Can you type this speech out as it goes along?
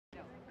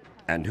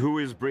And who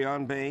is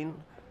Breon Bain?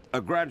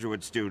 A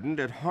graduate student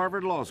at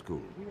Harvard Law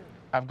School.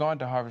 I've gone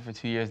to Harvard for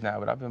 2 years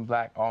now, but I've been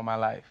black all my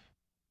life.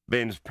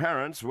 Bain's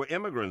parents were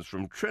immigrants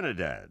from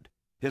Trinidad.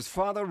 His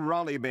father,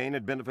 Raleigh Bain,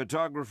 had been a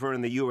photographer in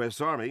the U.S.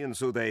 Army, and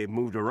so they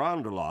moved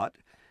around a lot.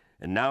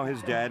 And now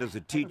his dad is a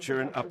teacher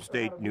in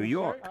upstate New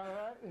York.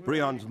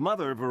 Breon's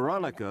mother,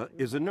 Veronica,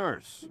 is a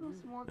nurse.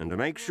 And to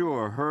make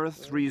sure her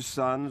 3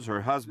 sons,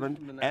 her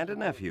husband, and a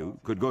nephew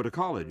could go to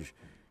college,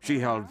 she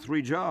held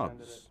 3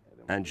 jobs.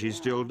 And she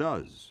still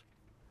does.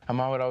 My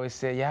mom would always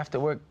say, you have to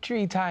work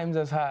 3 times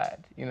as hard.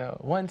 You know,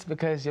 once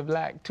because you're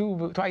black,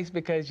 twice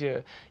because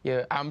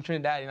I'm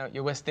Trinidad,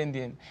 you're West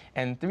Indian,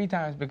 and 3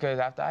 times because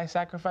after I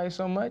sacrifice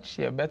so much,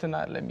 you better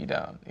not let me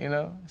down,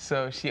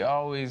 So she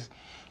always,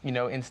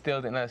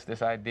 instilled in us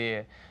this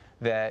idea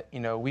that,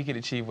 we could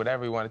achieve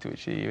whatever we wanted to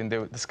achieve, and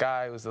the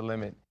sky was the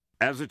limit.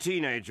 As a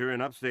teenager in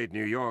upstate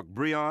New York,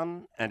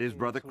 Breon and his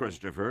brother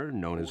Christopher,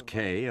 known as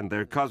Kay, and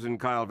their cousin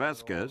Kyle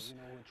Vasquez,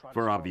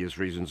 for obvious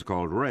reasons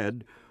called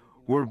Red,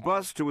 were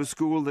bused to a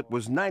school that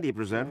was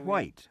 90%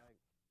 white.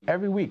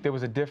 Every week there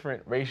was a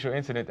different racial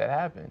incident that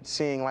happened.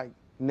 Seeing like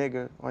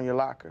nigger on your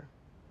locker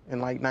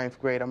in like 9th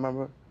grade, I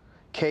remember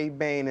Kay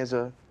Bain is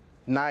a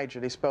Niger,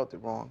 they spelt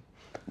it wrong.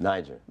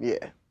 Niger?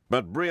 Yeah.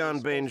 But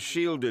Breon Bain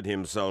shielded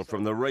himself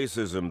from the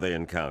racism they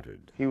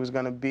encountered. He was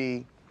gonna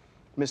be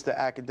Mr.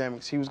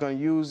 Academics. He was gonna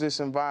use this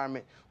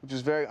environment, which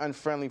was very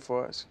unfriendly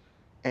for us,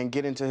 and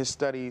get into his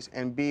studies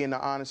and be in the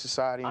honor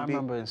society. And I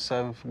remember in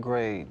 7th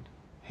grade,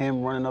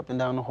 him running up and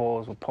down the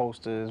halls with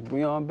posters,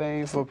 Breon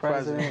Bain for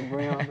president,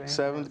 Breon Bain.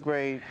 7th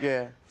grade,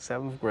 yeah.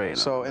 7th grade.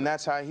 So, and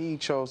that's how he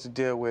chose to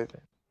deal with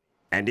it.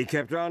 And he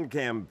kept on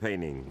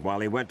campaigning while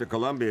he went to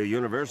Columbia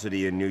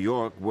University in New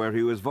York, where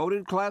he was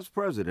voted class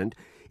president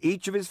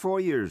each of his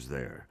 4 years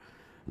there.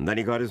 And then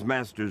he got his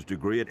master's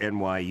degree at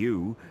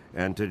NYU,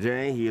 and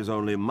today he is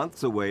only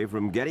months away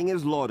from getting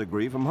his law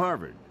degree from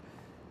Harvard.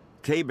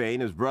 Kay Bain,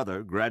 his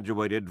brother,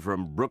 graduated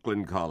from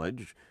Brooklyn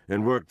College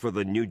and worked for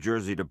the New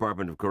Jersey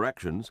Department of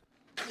Corrections.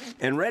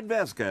 And Red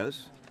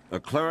Vasquez, a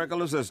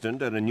clerical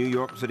assistant at a New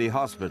York City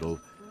hospital,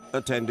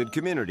 attended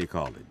community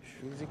college.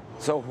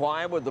 So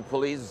why would the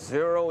police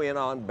zero in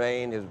on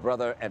Bain, his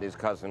brother, and his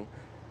cousin,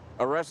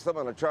 arrest them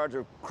on a charge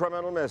of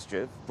criminal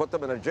mischief, put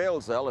them in a jail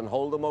cell, and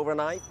hold them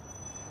overnight?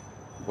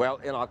 Well,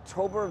 in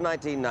October of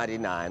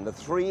 1999, the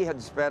 3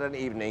 had spent an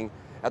evening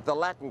at the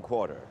Latin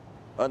Quarter,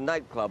 a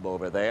nightclub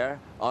over there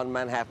on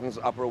Manhattan's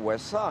Upper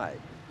West Side.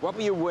 What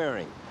were you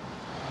wearing?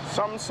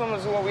 Something similar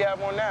to what we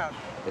have on now.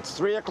 It's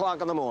 3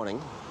 o'clock in the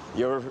morning.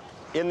 You're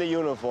in the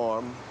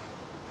uniform,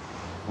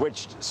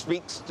 which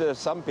speaks to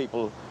some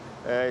people.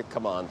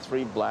 Come on,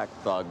 3 black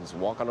thugs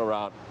walking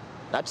around.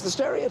 That's the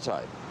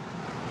stereotype.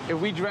 If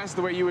we dressed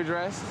the way you were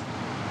dressed,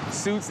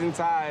 suits and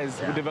ties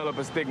would develop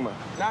a stigma.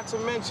 Not to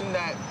mention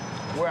that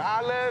where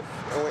I live,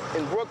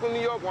 in Brooklyn,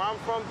 New York, where I'm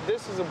from,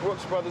 this is a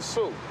Brooks Brothers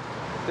suit.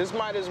 This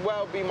might as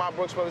well be my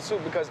Brooks Brothers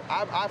suit because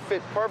I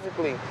fit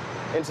perfectly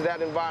into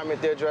that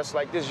environment. They're dressed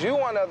like this. You,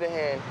 on the other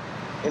hand,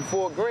 in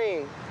Fort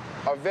Greene,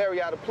 are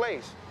very out of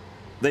place.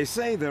 They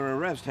say their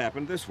arrest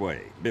happened this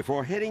way.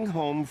 Before heading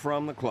home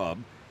from the club,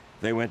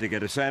 they went to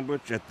get a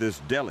sandwich at this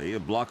deli a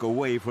block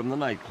away from the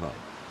nightclub.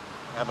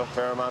 Have a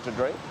fair amount to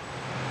drink?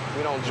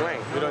 We don't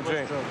drink. We don't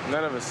drink.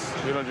 None of us.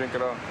 We don't drink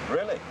at all.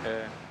 Really?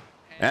 Yeah.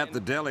 At the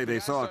deli, they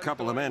saw a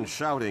couple of men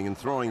shouting and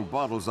throwing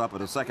bottles up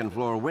at a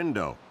second-floor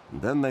window.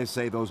 And then they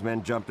say those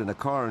men jumped in a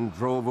car and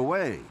drove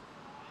away.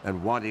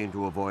 And wanting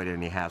to avoid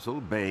any hassle,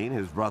 Bain,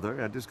 his brother,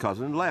 and his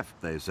cousin left,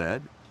 they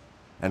said,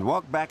 and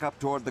walked back up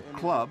toward the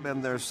club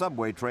and their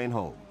subway train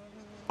home.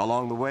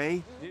 Along the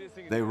way,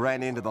 they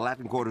ran into the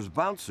Latin Quarter's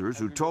bouncers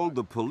who told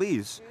the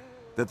police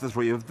that the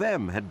 3 of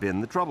them had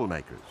been the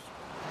troublemakers.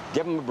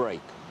 Give them a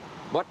break.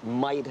 What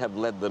might have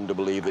led them to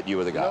believe that you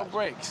were the guy? No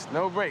breaks,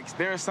 no breaks.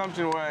 Their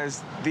assumption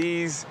was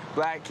these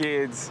black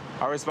kids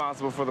are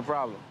responsible for the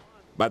problem.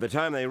 By the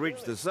time they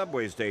reached the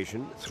subway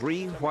station,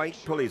 3 white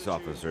police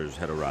officers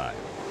had arrived.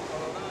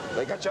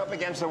 They got you up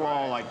against the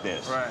wall like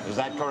this. Right. Is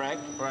that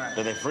correct? Right.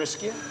 Did they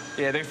frisk you?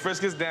 Yeah, they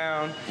frisk us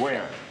down.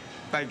 Where?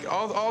 Like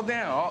all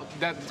down,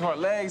 to our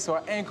legs, to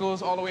our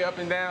ankles, all the way up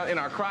and down, in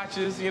our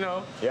crotches,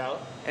 Yeah.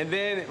 And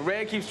then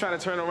Red keeps trying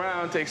to turn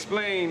around to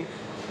explain,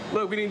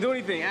 look, we didn't do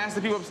anything. Ask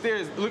the people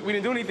upstairs. Look, we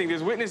didn't do anything.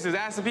 There's witnesses.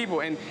 Ask the people.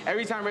 And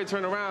every time Red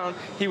turned around,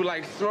 he would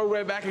like throw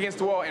Red back against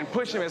the wall and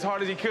push him as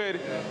hard as he could.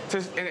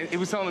 And he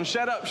was telling him,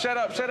 shut up, shut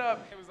up, shut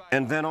up.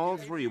 And then all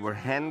 3 were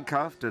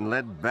handcuffed and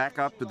led back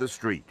up to the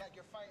street.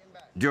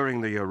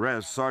 During the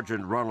arrest,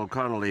 Sergeant Ronald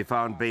Connolly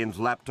found Bain's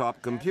laptop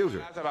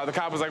computer. The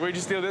cop was like, where'd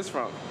you steal this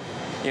from?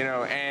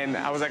 And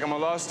I was like, I'm a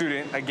law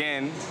student,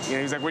 again.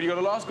 He's like, where do you go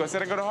to law school? I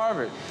said, I go to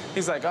Harvard.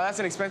 He's like, oh, that's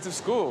an expensive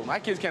school. My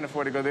kids can't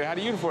afford to go there. How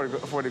do you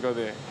afford to go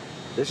there?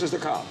 This is the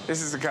cop?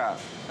 This is the cop,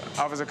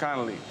 Officer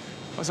Connolly.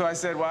 So I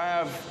said, well,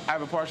 I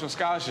have a partial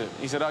scholarship.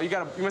 He said, oh, you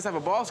must have a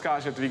ball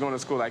scholarship to be going to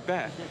school like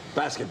that.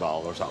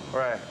 Basketball or something.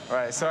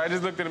 Right. So I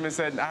just looked at him and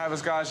said, I have a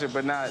scholarship,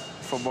 but not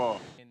for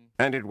ball.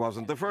 And it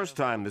wasn't the first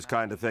time this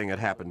kind of thing had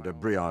happened to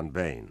Breon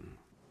Bain.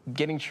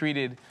 getting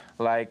treated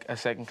like a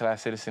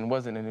second-class citizen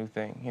wasn't a new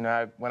thing. You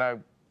know, when I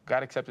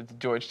got accepted to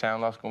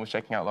Georgetown Law School and was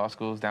checking out law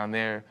schools down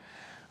there,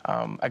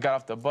 I got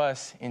off the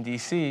bus in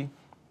D.C.,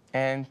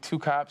 and 2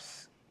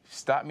 cops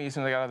stopped me as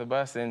soon as I got off the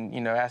bus and,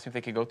 you know, asked me if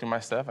they could go through my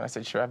stuff. And I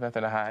said, sure, I have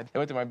nothing to hide. They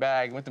went through my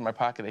bag, went through my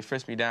pocket, they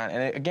frisked me down.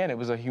 And again, it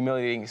was a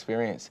humiliating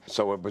experience.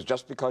 So it was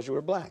just because you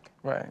were black?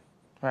 Right,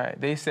 right.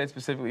 They said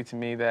specifically to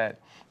me that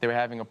they were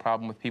having a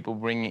problem with people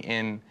bringing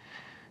in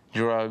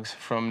drugs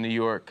from New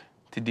York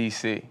to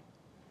D.C.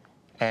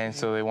 And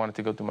so they wanted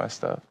to go through my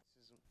stuff.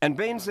 And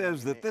Bain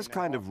says that this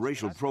kind of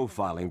racial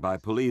profiling by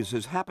police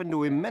has happened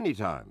to him many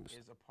times,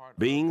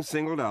 being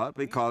singled out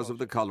because of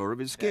the color of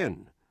his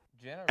skin.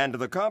 And to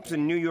the cops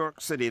in New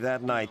York City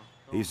that night,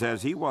 he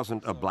says he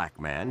wasn't a black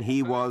man,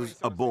 he was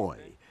a boy.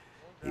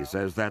 He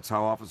says that's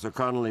how Officer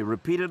Connolly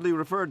repeatedly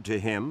referred to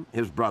him,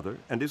 his brother,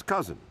 and his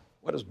cousin.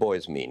 What does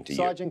boys mean to you?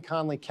 Sergeant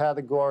Connolly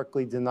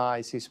categorically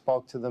denies he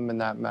spoke to them in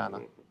that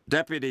manner.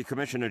 Deputy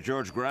Commissioner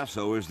George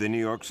Grasso is the New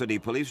York City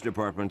Police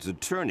Department's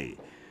attorney.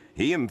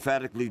 He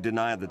emphatically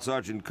denied that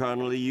Sergeant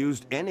Connolly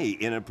used any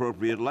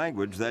inappropriate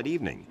language that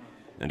evening,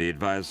 and he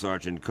advised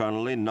Sergeant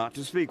Connolly not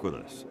to speak with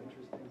us.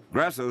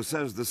 Grasso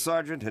says the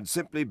sergeant had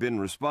simply been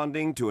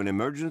responding to an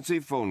emergency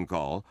phone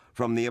call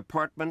from the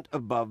apartment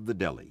above the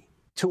deli.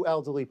 2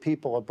 elderly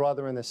people, a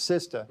brother and a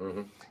sister,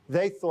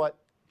 they thought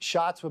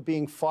shots were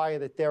being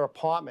fired at their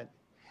apartment,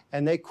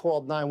 and they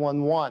called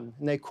 911,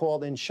 and they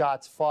called in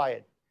shots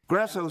fired.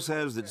 Grasso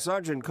says that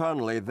Sergeant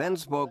Connolly then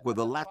spoke with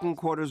the Latin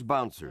Quarters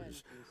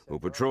bouncers, who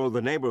patrolled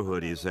the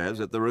neighborhood, he says,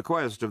 at the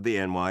request of the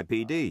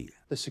NYPD.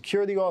 The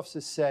security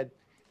officer said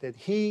that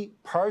he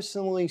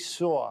personally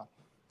saw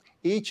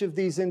each of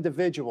these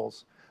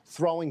individuals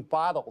throwing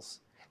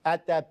bottles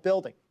at that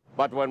building.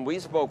 But when we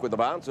spoke with the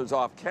bouncers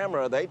off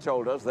camera, they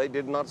told us they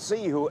did not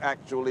see who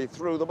actually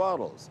threw the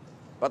bottles.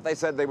 But they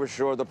said they were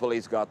sure the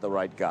police got the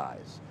right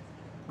guys.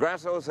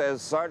 Grasso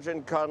says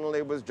Sergeant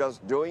Connolly was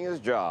just doing his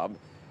job.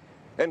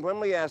 And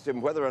when we asked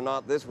him whether or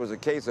not this was a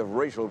case of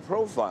racial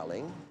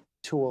profiling,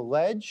 to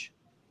allege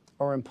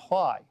or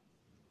imply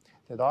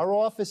that our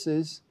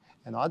officers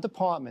and our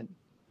department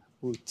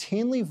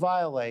routinely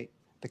violate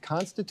the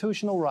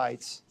constitutional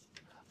rights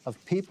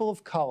of people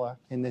of color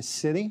in this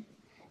city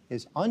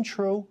is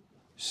untrue,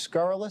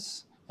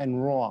 scurrilous,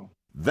 and wrong.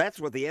 That's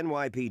what the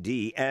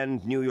NYPD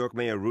and New York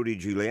Mayor Rudy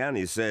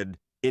Giuliani said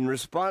in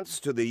response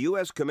to the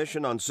U.S.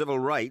 Commission on Civil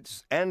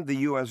Rights and the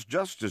U.S.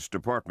 Justice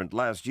Department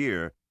last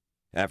year,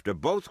 after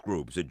both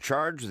groups had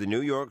charged the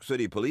New York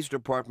City Police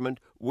Department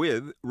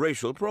with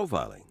racial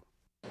profiling.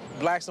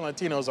 Blacks and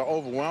Latinos are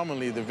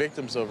overwhelmingly the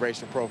victims of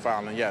racial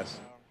profiling, yes.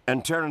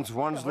 And Terrence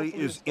Wansley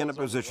is in a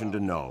position to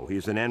know.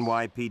 He's an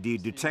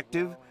NYPD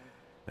detective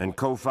and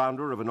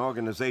co-founder of an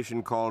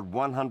organization called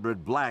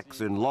 100 Blacks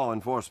in Law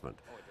Enforcement,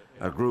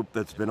 a group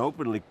that's been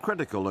openly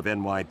critical of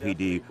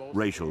NYPD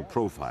racial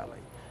profiling.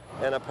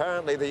 and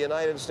apparently the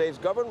United States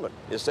government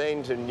is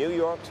saying to New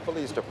York's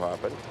police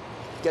department,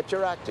 get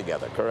your act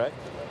together, correct?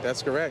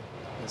 That's correct.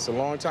 It's a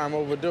long time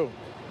overdue.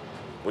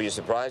 Were you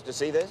surprised to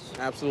see this?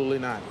 Absolutely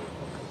not.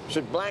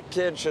 Should black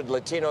kids, should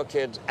Latino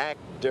kids act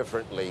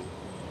differently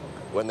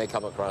when they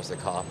come across the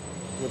cop?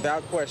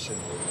 Without question.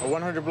 At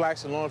 100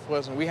 Blacks in Law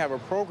Enforcement, we have a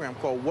program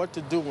called What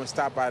to Do When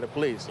Stopped by the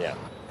Police. Yeah.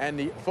 And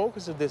the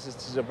focus of this is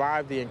to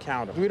survive the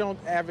encounter. We don't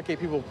advocate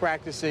people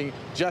practicing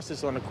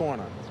justice on the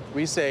corner.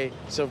 We say,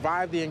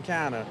 survive the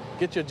encounter,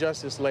 get your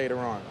justice later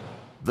on.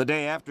 The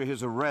day after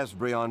his arrest,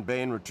 Breon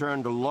Bain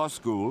returned to law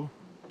school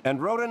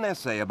and wrote an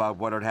essay about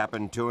what had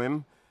happened to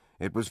him.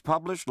 It was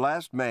published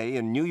last May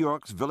in New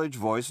York's Village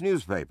Voice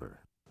newspaper.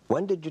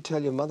 When did you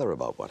tell your mother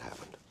about what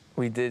happened?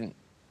 We didn't.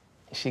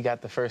 She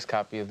got the first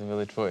copy of the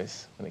Village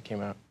Voice when it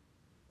came out.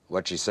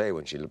 What'd she say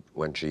when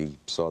she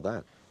saw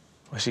that?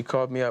 Well, she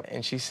called me up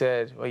and she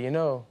said, well, you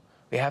know,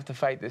 we have to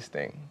fight this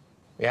thing.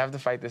 We have to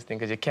fight this thing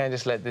because you can't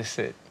just let this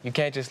sit. You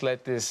can't just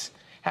let this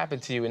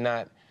happen to you and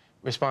not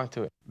respond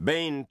to it.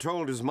 Bain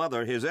told his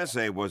mother his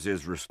essay was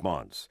his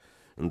response,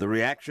 and the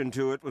reaction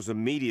to it was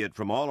immediate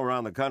from all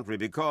around the country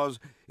because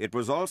it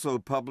was also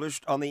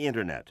published on the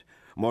internet.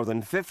 More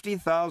than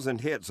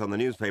 50,000 hits on the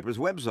newspaper's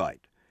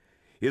website.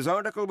 His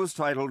article was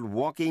titled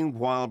Walking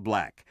While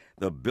Black,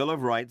 the Bill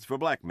of Rights for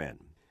Black Men.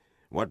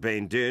 What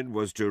Bain did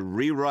was to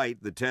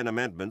rewrite the 10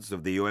 amendments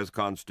of the U.S.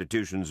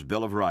 Constitution's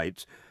Bill of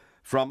Rights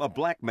from a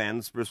black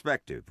man's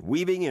perspective,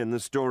 weaving in the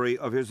story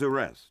of his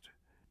arrest.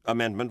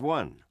 Amendment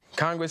 1.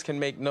 Congress can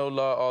make no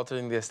law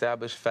altering the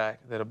established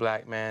fact that a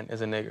black man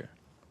is a nigger.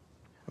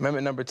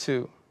 Amendment number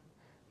 2.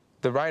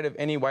 The right of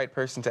any white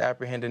person to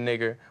apprehend a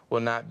nigger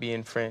will not be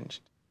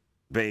infringed.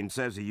 Bain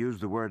says he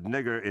used the word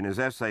nigger in his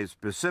essay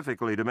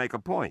specifically to make a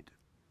point.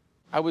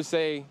 I would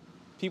say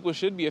people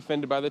should be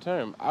offended by the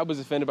term. I was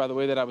offended by the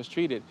way that I was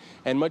treated.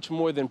 And much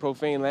more than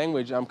profane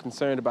language, I'm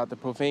concerned about the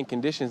profane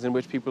conditions in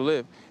which people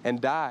live and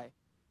die.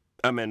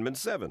 Amendment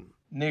 7.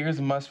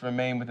 Niggers must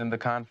remain within the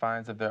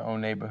confines of their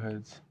own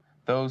neighborhoods.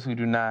 Those who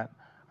do not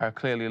are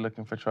clearly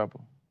looking for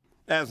trouble.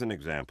 As an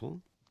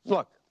example,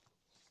 Look,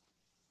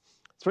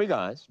 3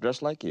 guys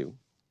dressed like you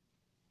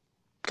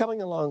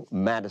coming along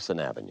Madison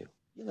Avenue.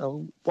 You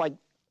know,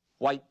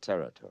 white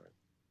territory.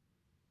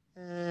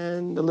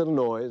 And a little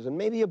noise, and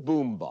maybe a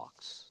boom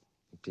box.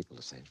 And people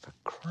are saying, for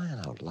crying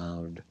out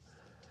loud,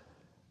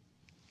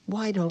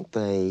 why don't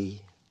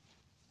they?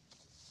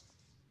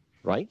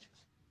 Right?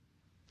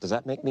 Does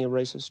that make me a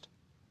racist?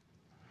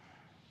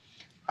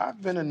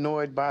 I've been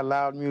annoyed by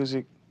loud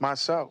music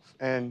myself,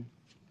 and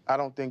I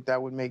don't think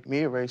that would make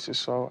me a racist,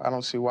 so I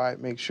don't see why it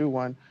makes you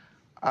one.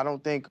 I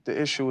don't think the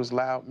issue is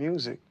loud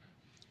music.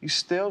 You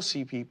still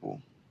see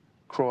people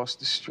cross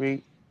the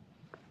street,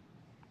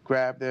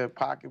 grab their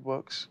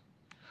pocketbooks.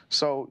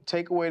 So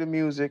take away the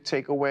music,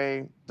 take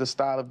away the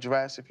style of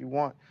dress if you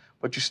want,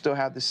 but you still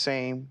have the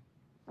same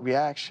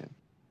reaction.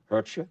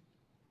 Hurt you? I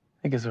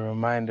think it's a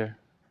reminder.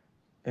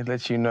 It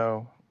lets you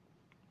know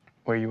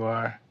where you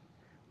are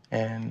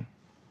and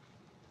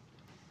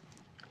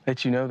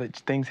lets you know that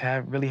things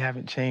really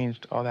haven't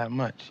changed all that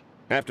much.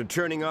 After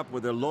turning up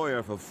with a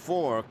lawyer for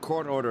 4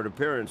 court-ordered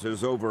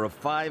appearances over a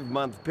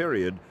 5-month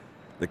period,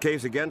 the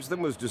case against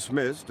them was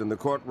dismissed and the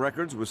court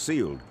records were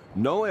sealed.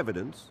 No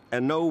evidence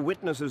and no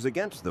witnesses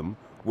against them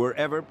were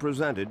ever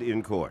presented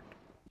in court.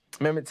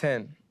 Amendment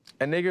 10.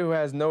 A nigger who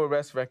has no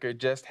arrest record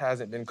just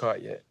hasn't been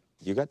caught yet.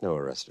 You got no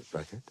arrested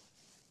record,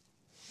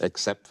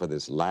 except for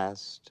this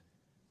last.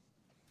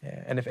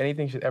 Yeah, and if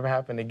anything should ever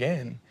happen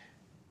again,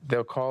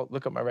 they'll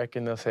look up my record,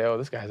 and they'll say, oh,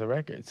 this guy has a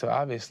record. So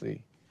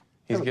obviously,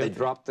 he's guilty. They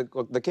dropped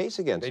the case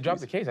against you. They dropped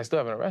the case. I still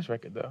have an arrest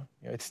record, though.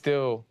 You know, it's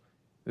still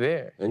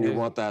there. And you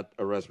want that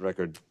arrest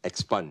record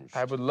expunged?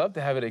 I would love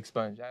to have it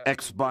expunged.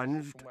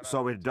 Expunged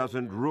so it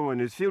doesn't ruin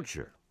his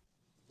future.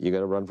 You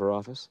gonna run for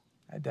office?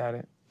 I doubt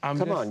it.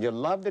 Come on, you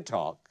love to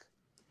talk.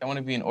 I want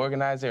to be an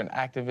organizer, an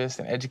activist,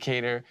 an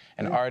educator,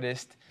 an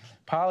artist.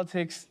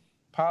 Politics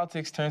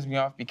turns me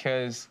off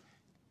because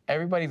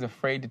everybody's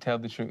afraid to tell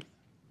the truth.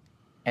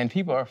 And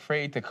people are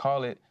afraid to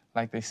call it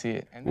like they see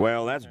it.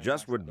 Well, that's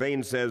just what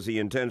Bain says he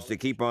intends to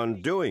keep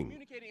on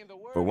doing.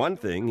 For one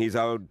thing, he's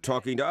out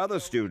talking to other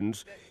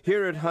students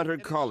here at Hunter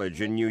College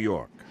in New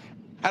York.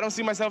 I don't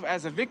see myself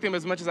as a victim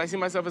as much as I see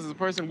myself as a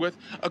person with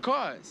a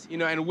cause, you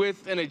know, and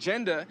with an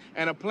agenda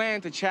and a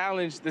plan to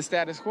challenge the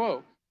status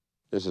quo.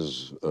 This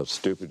is a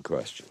stupid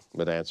question,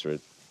 but answer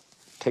it.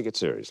 Take it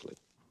seriously.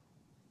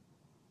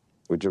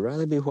 Would you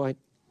rather be white?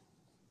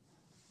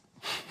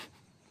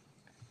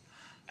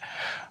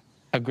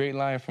 A great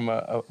line from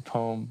a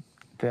poem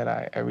that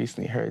I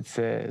recently heard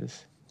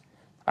says,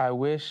 I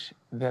wish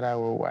that I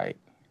were white.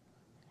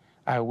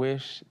 I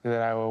wish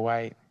that I were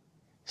white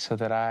so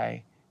that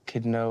I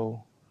could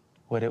know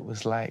what it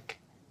was like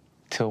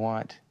to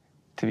want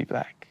to be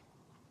black.